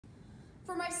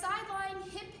For my sideline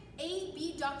hip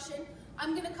AB-duction,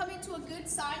 I'm going to come into a good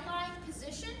sideline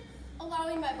position,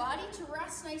 allowing my body to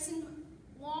rest nice and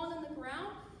long on the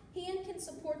ground. Hand can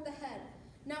support the head.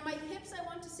 Now my hips I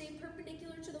want to stay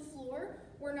perpendicular to the floor.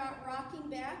 We're not rocking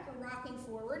back or rocking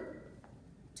forward.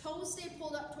 Toes stay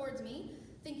pulled up towards me,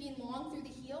 thinking long through the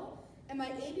heel. And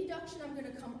my AB-duction, I'm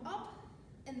going to come up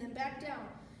and then back down.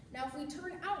 Now if we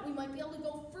turn out, we might be able to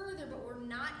go further, but we're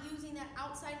not using that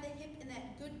outside of the hip and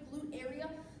that good glute area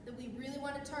that we really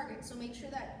want to target. So make sure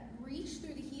that reach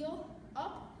through the heel,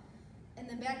 up, and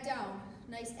then back down.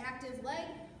 Nice active leg,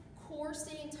 core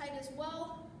staying tight as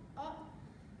well, up,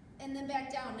 and then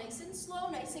back down. Nice and slow,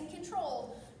 nice and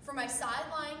controlled for my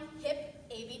sideline hip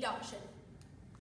AB-duction.